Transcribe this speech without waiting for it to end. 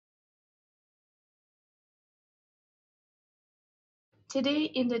Today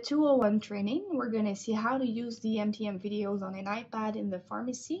in the 201 training, we're going to see how to use the MTM videos on an iPad in the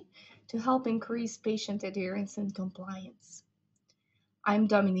pharmacy to help increase patient adherence and compliance. I'm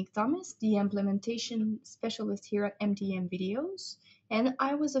Dominique Thomas, the implementation specialist here at MTM Videos, and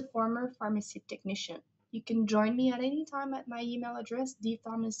I was a former pharmacy technician. You can join me at any time at my email address,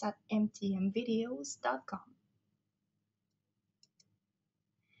 dthomas@mtmvideos.com.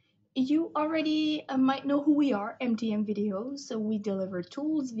 You already might know who we are, MTM Videos. So we deliver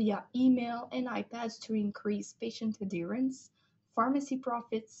tools via email and iPads to increase patient adherence, pharmacy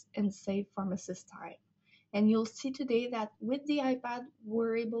profits, and save pharmacist time. And you'll see today that with the iPad,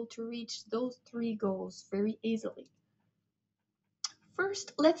 we're able to reach those three goals very easily.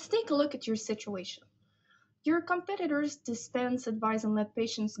 First, let's take a look at your situation. Your competitors dispense advice and let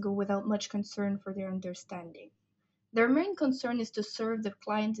patients go without much concern for their understanding. Their main concern is to serve the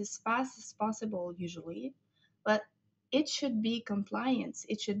client as fast as possible, usually, but it should be compliance.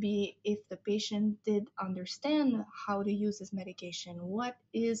 It should be if the patient did understand how to use his medication, what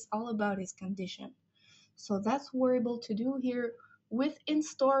is all about his condition. So that's what we're able to do here with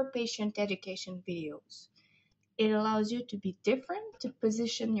in-store patient education videos. It allows you to be different, to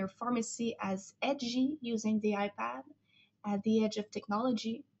position your pharmacy as edgy using the iPad at the edge of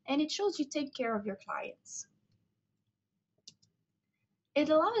technology, and it shows you take care of your clients. It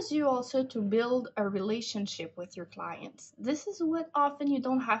allows you also to build a relationship with your clients. This is what often you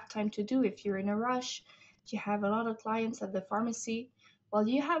don't have time to do if you're in a rush. You have a lot of clients at the pharmacy. Well,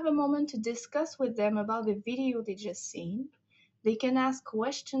 you have a moment to discuss with them about the video they just seen. They can ask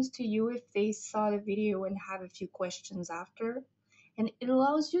questions to you if they saw the video and have a few questions after. And it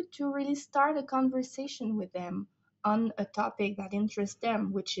allows you to really start a conversation with them on a topic that interests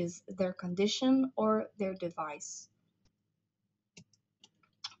them, which is their condition or their device.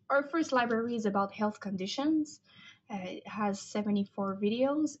 Our first library is about health conditions. It has 74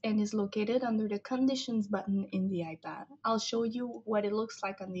 videos and is located under the Conditions button in the iPad. I'll show you what it looks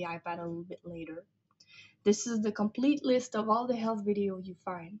like on the iPad a little bit later. This is the complete list of all the health videos you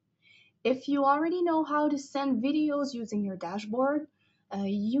find. If you already know how to send videos using your dashboard,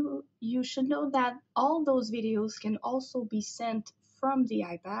 you should know that all those videos can also be sent from the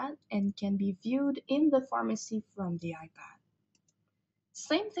iPad and can be viewed in the pharmacy from the iPad.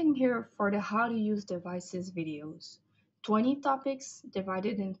 Same thing here for the how to use devices videos. 20 topics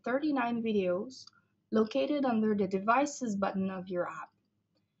divided in 39 videos located under the devices button of your app.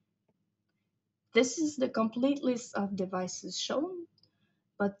 This is the complete list of devices shown,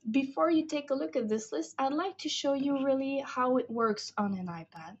 but before you take a look at this list, I'd like to show you really how it works on an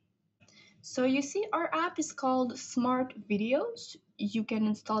iPad. So you see our app is called Smart Videos. You can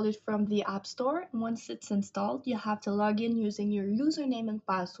install it from the App Store. Once it's installed, you have to log in using your username and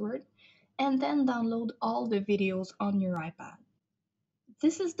password and then download all the videos on your iPad.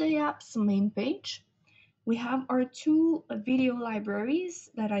 This is the app's main page. We have our two video libraries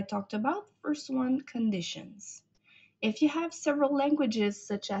that I talked about. First one, conditions. If you have several languages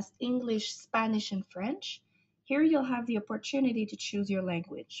such as English, Spanish, and French, here you'll have the opportunity to choose your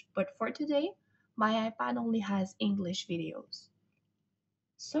language. But for today, my iPad only has English videos.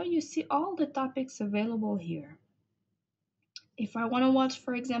 So you see all the topics available here. If I want to watch,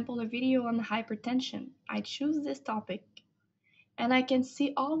 for example, a video on hypertension, I choose this topic and I can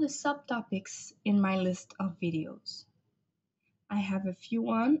see all the subtopics in my list of videos. I have a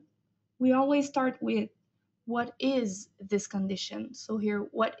few on. We always start with what is this condition? So here,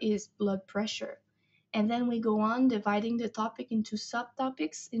 what is blood pressure? And then we go on dividing the topic into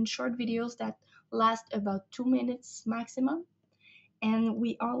subtopics in short videos that last about 2 minutes maximum. And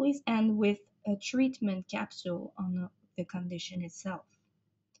we always end with a treatment capsule on the condition itself.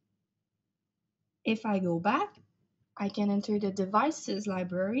 If I go back, I can enter the devices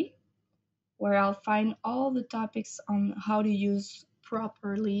library where I'll find all the topics on how to use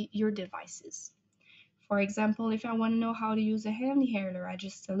properly your devices. For example, if I want to know how to use a hand inhaler, I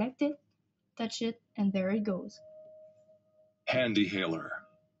just select it, touch it, and there it goes. Hand inhaler.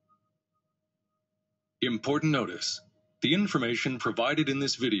 Important notice. The information provided in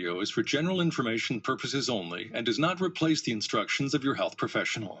this video is for general information purposes only and does not replace the instructions of your health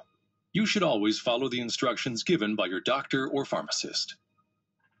professional. You should always follow the instructions given by your doctor or pharmacist.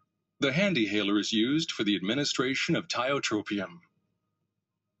 The hand inhaler is used for the administration of tiotropium.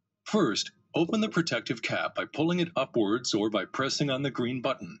 First, open the protective cap by pulling it upwards or by pressing on the green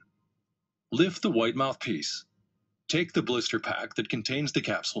button. Lift the white mouthpiece. Take the blister pack that contains the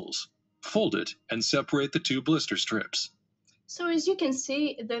capsules. Fold it and separate the two blister strips. So as you can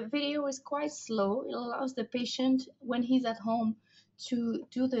see, the video is quite slow. It allows the patient, when he's at home, to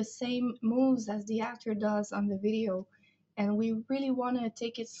do the same moves as the actor does on the video and we really want to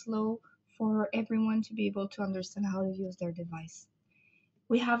take it slow for everyone to be able to understand how to use their device.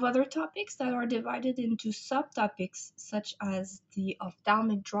 We have other topics that are divided into subtopics, such as the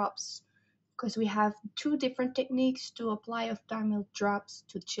ophthalmic drops, because we have two different techniques to apply ophthalmic drops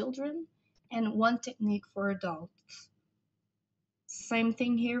to children and one technique for adults. Same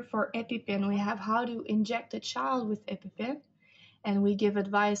thing here for EpiPen. We have how to inject a child with EpiPen, and we give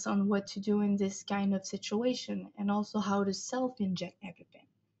advice on what to do in this kind of situation, and also how to self-inject EpiPen.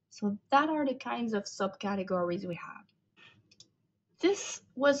 So that are the kinds of subcategories we have. This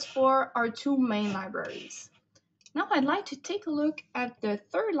was for our two main libraries. Now I'd like to take a look at the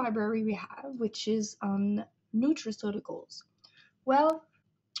third library we have, which is on nutraceuticals. Well,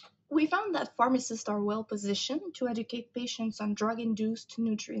 we found that pharmacists are well positioned to educate patients on drug-induced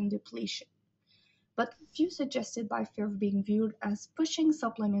nutrient depletion, but few suggested by fear of being viewed as pushing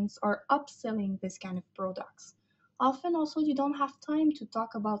supplements or upselling this kind of products. Often also you don't have time to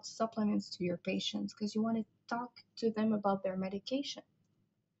talk about supplements to your patients because you want to talk to them about their medication.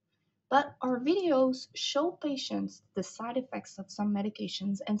 But our videos show patients the side effects of some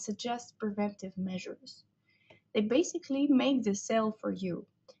medications and suggest preventive measures. They basically make the sale for you,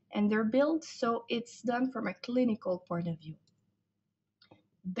 and they're built so it's done from a clinical point of view.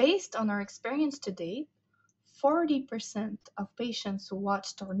 Based on our experience to date, 40% of patients who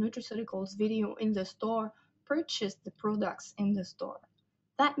watched our nutraceuticals video in the store purchased the products in the store.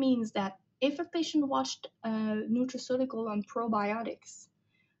 That means that if a patient watched a nutraceutical on probiotics,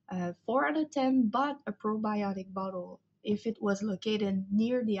 4 out of 10 bought a probiotic bottle if it was located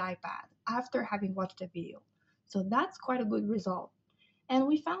near the iPad after having watched the video. So that's quite a good result. And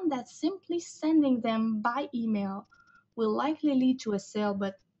we found that simply sending them by email will likely lead to a sale,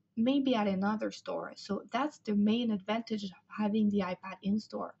 but maybe at another store. So that's the main advantage of having the iPad in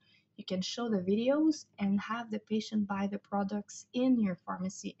store. You can show the videos and have the patient buy the products in your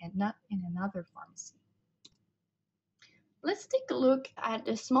pharmacy and not in another pharmacy. Let's take a look at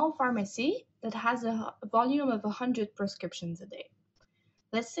a small pharmacy that has a volume of 100 prescriptions a day.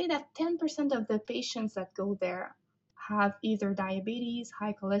 Let's say that 10% of the patients that go there have either diabetes,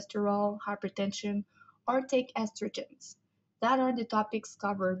 high cholesterol, hypertension, or take estrogens. That are the topics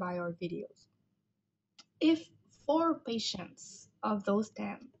covered by our videos. If 4 patients of those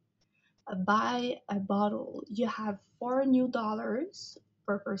 10 buy a bottle, you have $4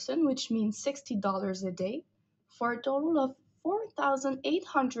 per person, which means $60 a day, for a total of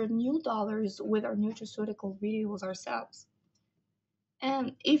 $4,800 with our nutraceutical videos ourselves.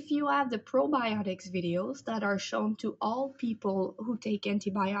 And if you add the probiotics videos that are shown to all people who take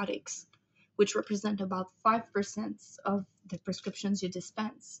antibiotics, which represent about 5% of the prescriptions you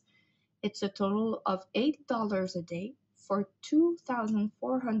dispense, it's a total of $8 a day for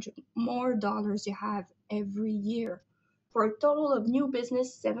 $2,400 more dollars you have every year, for a total of new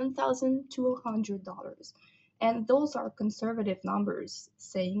business $7,200. And those are conservative numbers,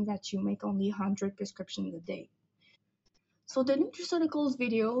 saying that you make only 100 prescriptions a day. So the nutraceuticals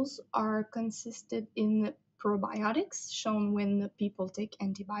videos are consisted in probiotics, shown when people take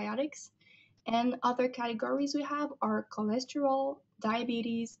antibiotics, and other categories we have are cholesterol,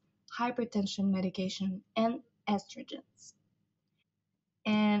 diabetes, hypertension medication, and estrogens.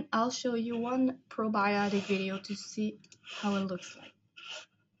 And I'll show you one probiotic video to see how it looks like.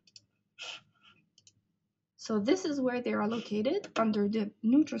 So this is where they are located under the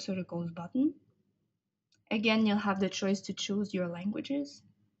nutraceuticals button. Again, you'll have the choice to choose your languages.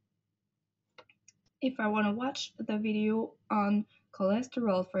 If I want to watch the video on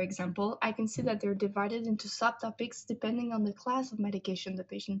cholesterol, for example, I can see that they're divided into subtopics depending on the class of medication the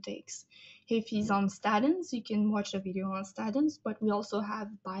patient takes. If he's on statins, you can watch a video on statins, but we also have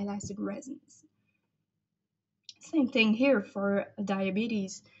bile acid resins. Same thing here for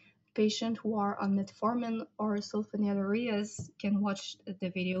diabetes. Patients who are on metformin or sulfonylureas can watch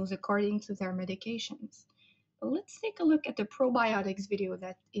the videos according to their medications. But let's take a look at the probiotics video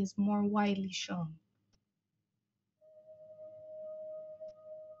that is more widely shown.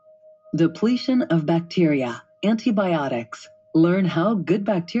 Depletion of bacteria. Antibiotics. Learn how good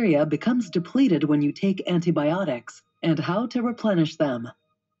bacteria becomes depleted when you take antibiotics and how to replenish them.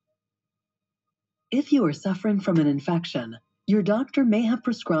 If you are suffering from an infection, your doctor may have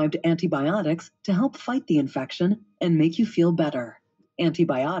prescribed antibiotics to help fight the infection and make you feel better.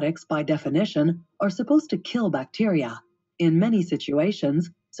 Antibiotics, by definition, are supposed to kill bacteria. In many situations,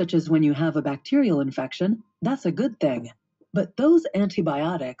 such as when you have a bacterial infection, that's a good thing. But those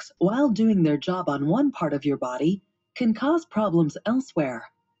antibiotics, while doing their job on one part of your body, can cause problems elsewhere.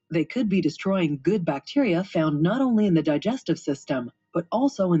 They could be destroying good bacteria found not only in the digestive system, but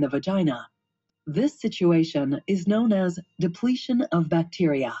also in the vagina. This situation is known as depletion of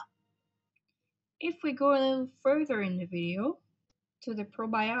bacteria. If we go a little further in the video to the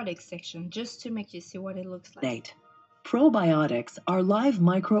probiotics section, just to make you see what it looks like. Probiotics are live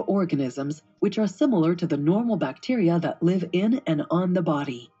microorganisms which are similar to the normal bacteria that live in and on the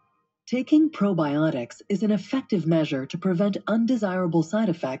body. Taking probiotics is an effective measure to prevent undesirable side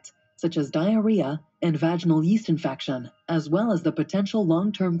effects such as diarrhea and vaginal yeast infection, as well as the potential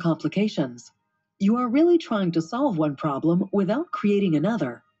long-term complications. You are really trying to solve one problem without creating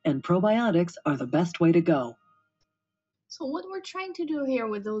another, and probiotics are the best way to go. So what we're trying to do here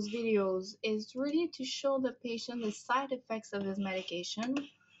with those videos is really to show the patient the side effects of his medication.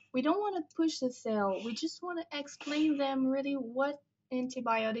 We don't want to push the sale. We just want to explain them really what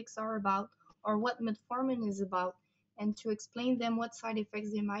antibiotics are about or what metformin is about, and to explain them what side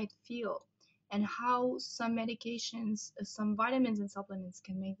effects they might feel and how some medications, some vitamins and supplements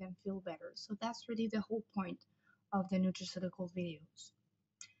can make them feel better. So that's really the whole point of the nutraceutical videos.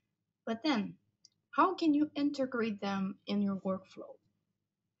 But then, how can you integrate them in your workflow?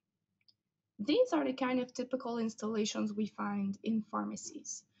 These are the kind of typical installations we find in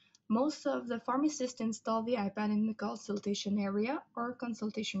pharmacies. Most of the pharmacists install the iPad in the consultation area or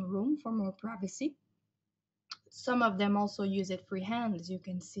consultation room for more privacy. Some of them also use it freehand, as you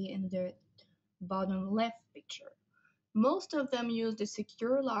can see in the bottom left picture. Most of them use the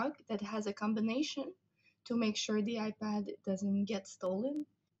secure lock that has a combination to make sure the iPad doesn't get stolen.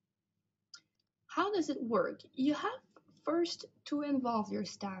 How does it work? You have first to involve your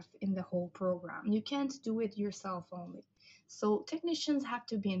staff in the whole program. You can't do it yourself only. So technicians have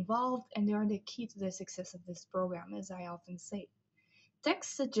to be involved, and they are the key to the success of this program, as I often say. Techs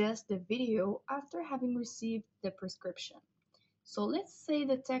suggest the video after having received the prescription. So let's say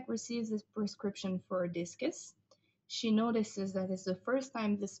the tech receives a prescription for a discus. She notices that it's the first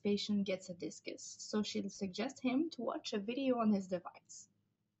time this patient gets a discus, so she'll suggest him to watch a video on his device.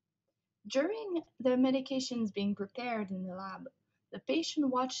 During the medications being prepared in the lab, the patient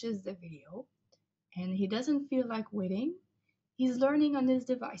watches the video and he doesn't feel like waiting. He's learning on his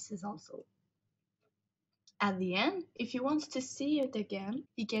devices also. At the end, if he wants to see it again,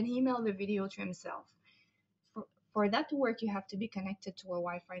 he can email the video to himself. For that to work, you have to be connected to a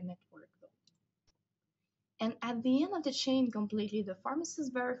Wi-Fi network though. And at the end of the chain completely, the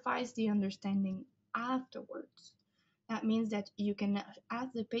pharmacist verifies the understanding afterwards. That means that you can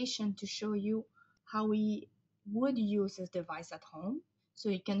ask the patient to show you how he would use his device at home, so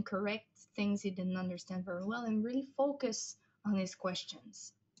he can correct things he didn't understand very well and really focus on his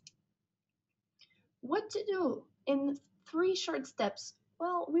questions. What to do in 3 short steps?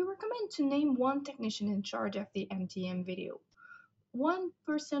 Well, we recommend to name one technician in charge of the MTM video. One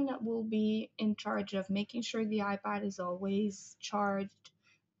person that will be in charge of making sure the iPad is always charged,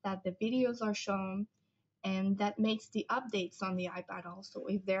 that the videos are shown, and that makes the updates on the iPad also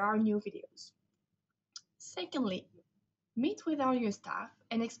if there are new videos. Secondly, meet with all your staff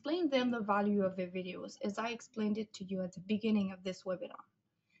and explain them the value of the videos as I explained it to you at the beginning of this webinar.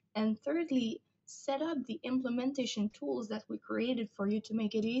 And thirdly, set up the implementation tools that we created for you to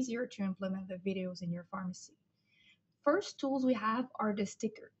make it easier to implement the videos in your pharmacy. First tools we have are the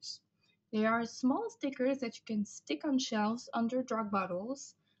stickers. They are small stickers that you can stick on shelves under drug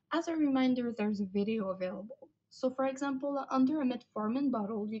bottles. As a reminder, there's a video available. So for example, under a metformin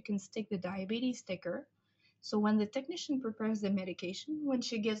bottle, you can stick the diabetes sticker. So when the technician prepares the medication, when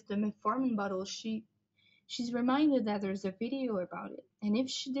she gets the metformin bottle, she's reminded that there's a video about it. And if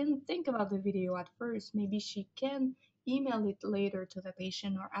she didn't think about the video at first, maybe she can email it later to the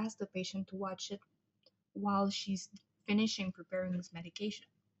patient or ask the patient to watch it while she's finishing preparing this medication.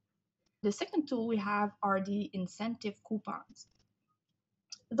 The second tool we have are the incentive coupons.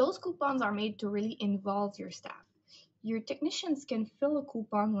 Those coupons are made to really involve your staff. Your technicians can fill a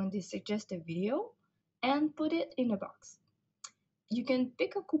coupon when they suggest a video and put it in a box. You can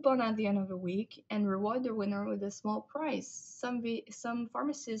pick a coupon at the end of the week and reward the winner with a small prize. Some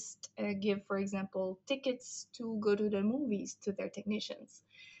pharmacists give, for example, tickets to go to the movies to their technicians.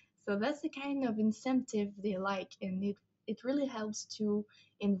 So that's the kind of incentive they like, and it really helps to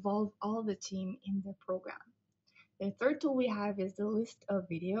involve all the team in the program. The third tool we have is the list of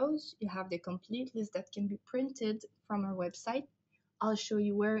videos. You have the complete list that can be printed from our website. I'll show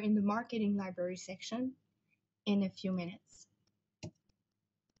you where in the marketing library section in a few minutes.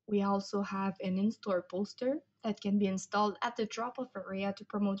 We also have an in-store poster that can be installed at the drop-off area to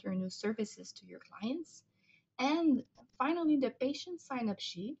promote your new services to your clients. And finally, the patient sign-up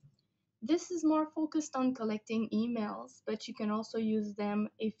sheet. This is more focused on collecting emails, but you can also use them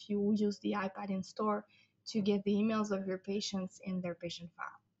if you use the iPad in store to get the emails of your patients in their patient file.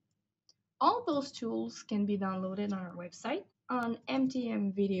 All those tools can be downloaded on our website on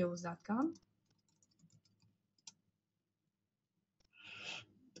mtmvideos.com.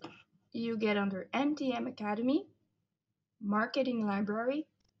 You get under MTM Academy, Marketing Library,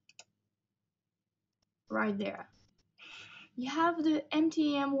 right there. You have the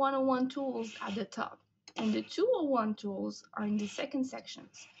MTM 101 tools at the top, and the 201 tools are in the second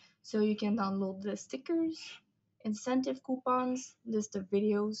sections. So you can download the stickers, incentive coupons, list of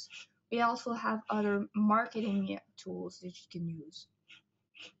videos. We also have other marketing tools that you can use.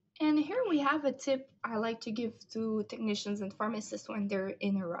 And here we have a tip I like to give to technicians and pharmacists when they're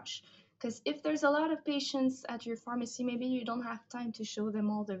in a rush. Because if there's a lot of patients at your pharmacy, maybe you don't have time to show them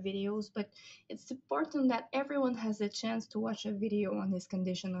all the videos, but it's important that everyone has a chance to watch a video on his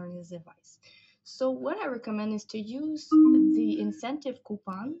condition or on his device. So what I recommend is to use the incentive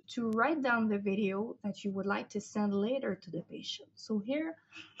coupon to write down the video that you would like to send later to the patient. So here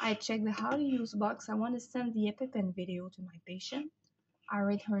I check the how to use box. I want to send the EpiPen video to my patient. I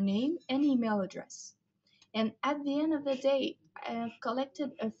write her name and email address. And at the end of the day, I have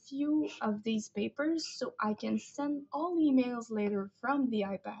collected a few of these papers so I can send all emails later from the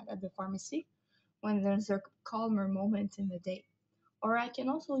iPad at the pharmacy when there's a calmer moment in the day. Or I can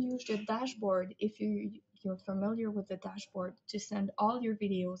also use the dashboard if you're familiar with the dashboard to send all your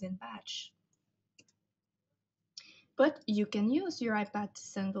videos in batch. But you can use your iPad to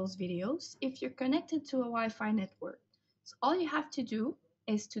send those videos if you're connected to a Wi-Fi network. So all you have to do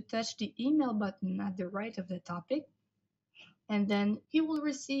is to touch the email button at the right of the topic, and then he will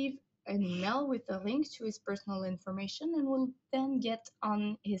receive an email with a link to his personal information and will then get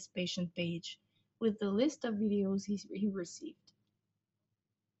on his patient page with the list of videos he received.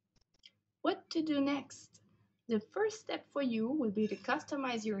 What to do next? The first step for you will be to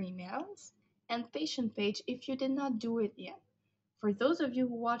customize your emails and patient page if you did not do it yet. For those of you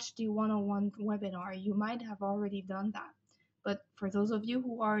who watched the 101 webinar, you might have already done that. But for those of you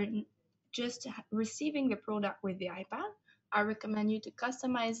who are just receiving the product with the iPad, I recommend you to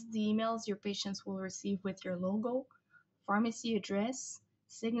customize the emails your patients will receive with your logo, pharmacy address,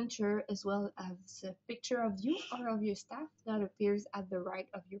 signature, as well as a picture of you or of your staff that appears at the right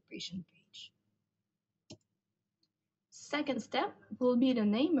of your patient page. Second step will be to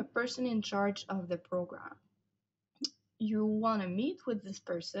name a person in charge of the program. You want to meet with this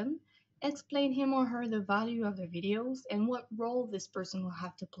person, explain him or her the value of the videos and what role this person will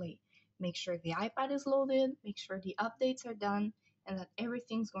have to play. Make sure the iPad is loaded, make sure the updates are done, and that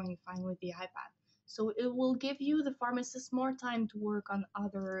everything's going fine with the iPad. So it will give you, the pharmacist, more time to work on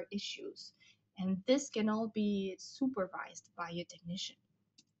other issues. And this can all be supervised by a technician.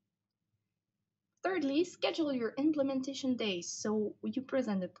 Thirdly, schedule your implementation days. So you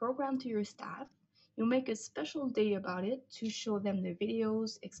present the program to your staff. You make a special day about it to show them the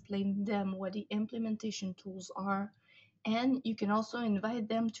videos, explain them what the implementation tools are, and you can also invite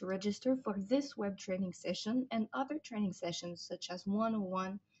them to register for this web training session and other training sessions such as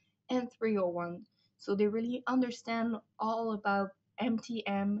 101 and 301, so they really understand all about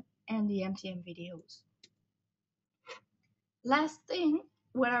MTM and the MTM videos. Last thing,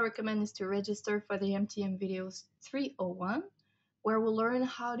 what I recommend is to register for the MTM Videos 301, where we'll learn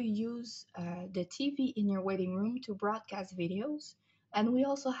how to use the TV in your waiting room to broadcast videos. And we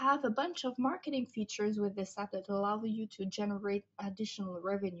also have a bunch of marketing features with this app that allow you to generate additional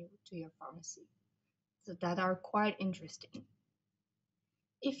revenue to your pharmacy, so that are quite interesting.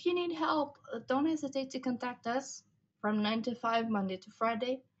 If you need help, don't hesitate to contact us from 9 to 5, Monday to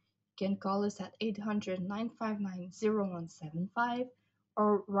Friday. You can call us at 800-959-0175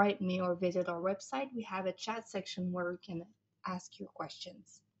 or write me or visit our website. We have a chat section where you can ask your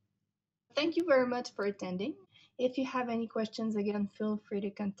questions. Thank you very much for attending. If you have any questions, again, feel free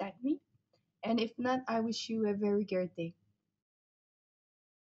to contact me. And if not, I wish you a very great day.